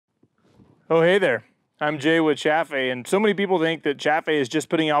Oh, hey there. I'm Jay with Chaffhaye, and so many people think that Chaffhaye is just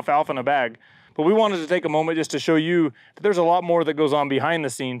putting alfalfa in a bag. But we wanted to take a moment just to show you that there's a lot more that goes on behind the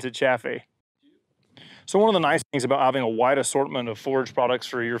scenes at Chaffhaye. So one of the nice things about having a wide assortment of forage products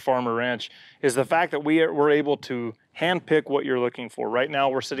for your farm or ranch is the fact that we're able to hand pick what you're looking for. Right now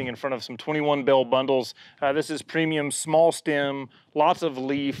we're sitting in front of some 21 bale bundles. This is premium small stem, lots of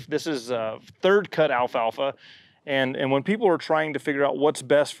leaf. This is third cut alfalfa. And when people are trying to figure out what's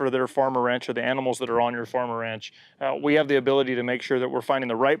best for their farm or ranch or the animals that are on your farm or ranch, we have the ability to make sure that we're finding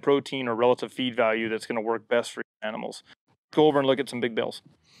the right protein or relative feed value that's going to work best for your animals. Go over and look at some big bales.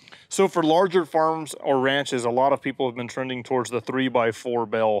 So for larger farms or ranches, a lot of people have been trending towards the 3x4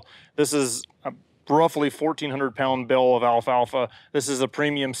 bale. This is a roughly 1,400 pound bale of alfalfa. This is a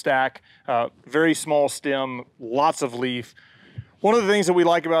premium stack, very small stem, lots of leaf. One of the things that we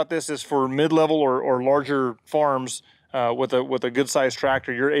like about this is for mid-level or larger farms with a good sized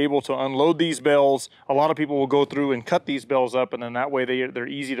tractor, you're able to unload these bales. A lot of people will go through and cut these bales up, and then that way they're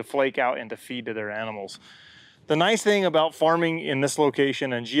easy to flake out and to feed to their animals. The nice thing about farming in this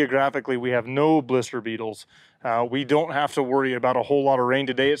location, and geographically we have no blister beetles. We don't have to worry about a whole lot of rain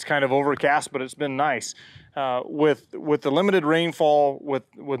today. It's kind of overcast, but it's been nice. With the limited rainfall, with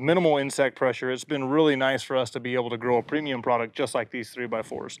minimal insect pressure, it's been really nice for us to be able to grow a premium product just like these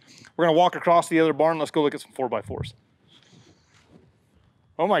 3x4s. We're gonna walk across the other barn. Let's go look at some 4x4s.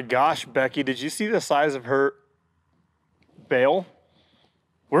 Oh my gosh, Becky, did you see the size of her bale?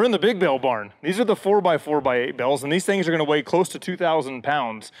 We're in the big bale barn. These are the 4x4x8 bales, and these things are gonna weigh close to 2,000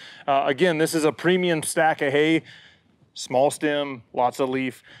 pounds. Again, this is a premium stack of hay, small stem, lots of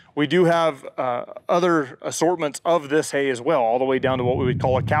leaf. We do have other assortments of this hay as well, all the way down to what we would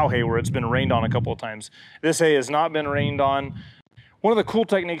call a cow hay, where it's been rained on a couple of times. This hay has not been rained on. One of the cool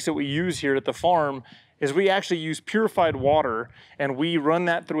techniques that we use here at the farm is we actually use purified water, and we run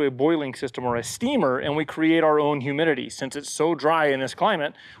that through a boiling system or a steamer, and we create our own humidity. Since it's so dry in this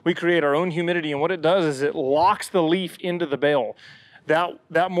climate, we create our own humidity, and what it does is it locks the leaf into the bale.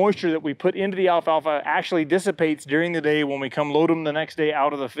 That moisture that we put into the alfalfa actually dissipates during the day when we come load them the next day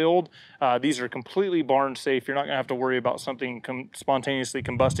out of the field. These are completely barn safe. You're not gonna have to worry about something spontaneously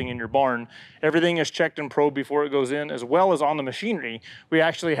combusting in your barn. Everything is checked and probed before it goes in, as well as on the machinery. We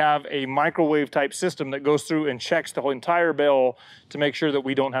actually have a microwave type system that goes through and checks the whole entire bale to make sure that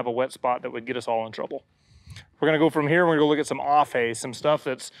we don't have a wet spot that would get us all in trouble. We're gonna go from here, we're gonna go look at some off hay, some stuff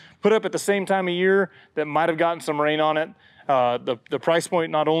that's put up at the same time of year that might have gotten some rain on it. The price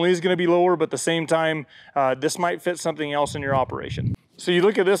point not only is going to be lower, but at the same time, this might fit something else in your operation. So you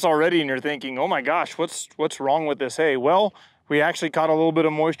look at this already and you're thinking, oh my gosh, what's wrong with this hay? Well, we actually caught a little bit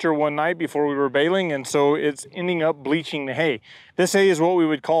of moisture one night before we were baling, and so it's ending up bleaching the hay. This hay is what we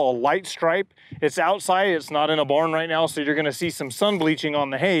would call a light stripe. It's outside, it's not in a barn right now, so you're going to see some sun bleaching on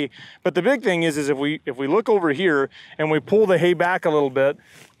the hay. But the big thing is if we look over here and we pull the hay back a little bit,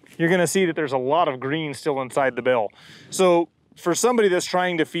 you're gonna see that there's a lot of green still inside the bale. So for somebody that's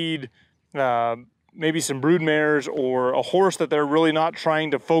trying to feed maybe some brood mares or a horse that they're really not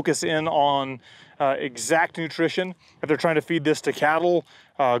trying to focus in on exact nutrition, if they're trying to feed this to cattle,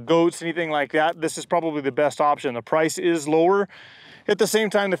 goats, anything like that, this is probably the best option. The price is lower. At the same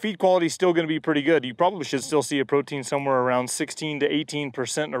time, the feed quality is still gonna be pretty good. You probably should still see a protein somewhere around 16 to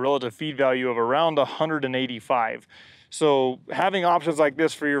 18% and a relative feed value of around 185. So having options like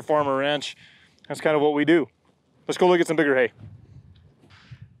this for your farm or ranch, that's kind of what we do. Let's go look at some bigger hay.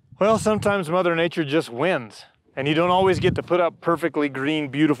 Well, sometimes Mother Nature just wins, and you don't always get to put up perfectly green,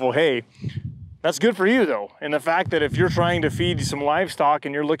 beautiful hay. That's good for you though, in the fact that if you're trying to feed some livestock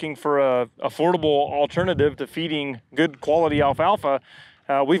and you're looking for a affordable alternative to feeding good quality alfalfa,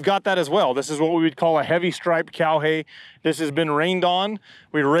 we've got that as well. This is what we would call a heavy striped cow hay. This has been rained on.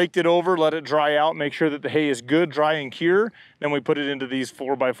 We raked it over, let it dry out, make sure that the hay is good, dry, and cure. Then we put it into these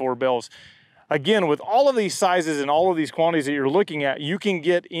 4x4 bales. Again, with all of these sizes and all of these quantities that you're looking at, you can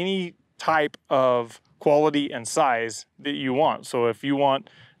get any type of quality and size that you want. So if you want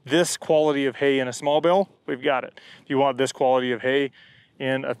this quality of hay in a small bale, we've got it. If you want this quality of hay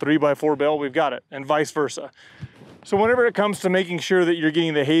in a 3x4 bale, we've got it, and vice versa. So whenever it comes to making sure that you're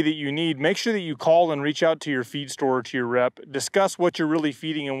getting the hay that you need, make sure that you call and reach out to your feed store or to your rep. Discuss what you're really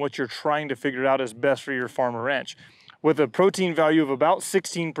feeding and what you're trying to figure out is best for your farm or ranch. With a protein value of about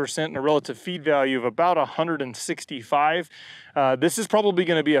 16% and a relative feed value of about 165, this is probably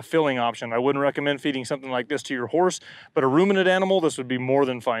going to be a filling option. I wouldn't recommend feeding something like this to your horse, but a ruminant animal, this would be more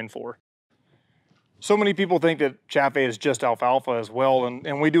than fine for. So many people think that Chaffhaye is just alfalfa as well,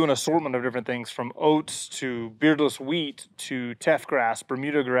 and we do an assortment of different things from oats to beardless wheat to teff grass,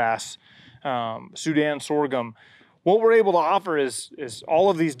 Bermuda grass, Sudan sorghum. what we're able to offer is all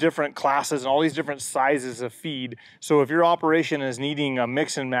of these different classes and all these different sizes of feed. So if your operation is needing a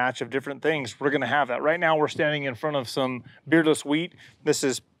mix and match of different things, we're gonna have that. Right now we're standing in front of some beardless wheat. This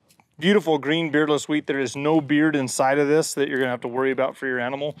is beautiful green beardless wheat. There is no beard inside of this that you're gonna have to worry about for your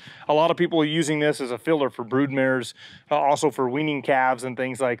animal. A lot of people are using this as a filler for brood mares, also for weaning calves and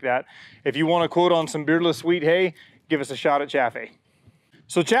things like that. If you want a quote on some beardless wheat hay, give us a shot at Chaffhaye.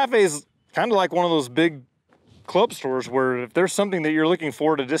 So Chaffhaye is kind of like one of those big club stores where if there's something that you're looking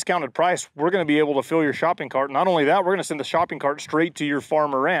for at a discounted price, we're going to be able to fill your shopping cart. Not only that, we're going to send the shopping cart straight to your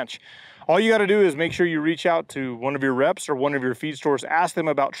farm or ranch. All you got to do is make sure you reach out to one of your reps or one of your feed stores, ask them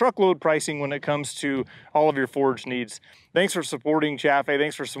about truckload pricing when it comes to all of your forage needs. Thanks for supporting Chaffhaye.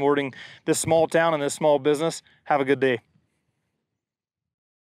 Thanks for supporting this small town and this small business. Have a good day.